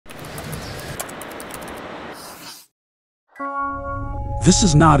This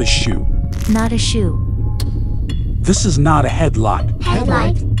is not a shoe. Not a shoe. This is not a headlight.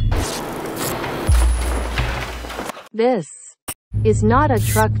 Headlight. This is not a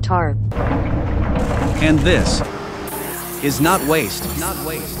truck tarp. And this is not waste. Not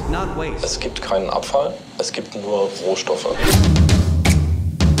waste. Not waste. Es gibt keinen Abfall, es gibt nur Rohstoffe.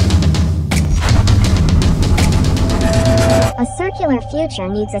 A circular future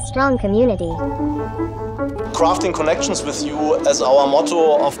needs a strong community. Crafting connections with you as our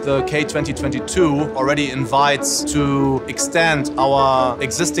motto of the K 2022 already invites to extend our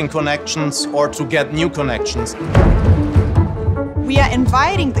existing connections or to get new connections. We are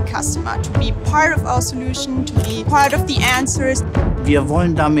inviting the customer to be part of our solution, to be part of the answers. Wir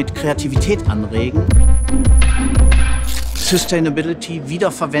wollen damit Kreativität anregen. Sustainability,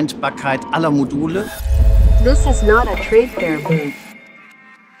 Wiederverwendbarkeit aller Module. This is not a trade fair booth.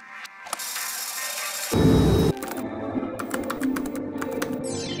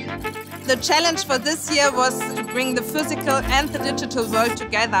 The challenge for this year was to bring the physical and the digital world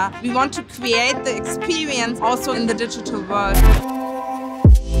together. We want to create the experience also in the digital world.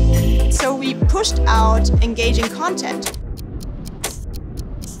 So we pushed out engaging content.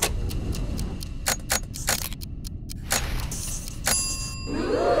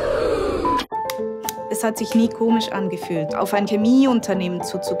 Es hat sich nie komisch angefühlt, auf ein Chemieunternehmen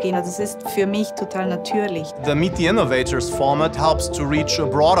zuzugehen. Also es ist für mich total natürlich. The Meet the Innovators format helps to reach a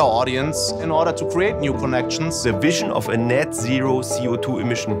broader audience in order to create new connections. The vision of a net zero CO2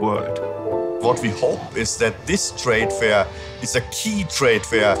 emission world. What we hope is that this trade fair is a key trade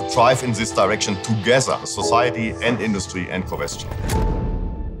fair to drive in this direction together, society and industry and Covestro.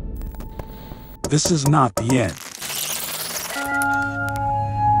 This is not the end.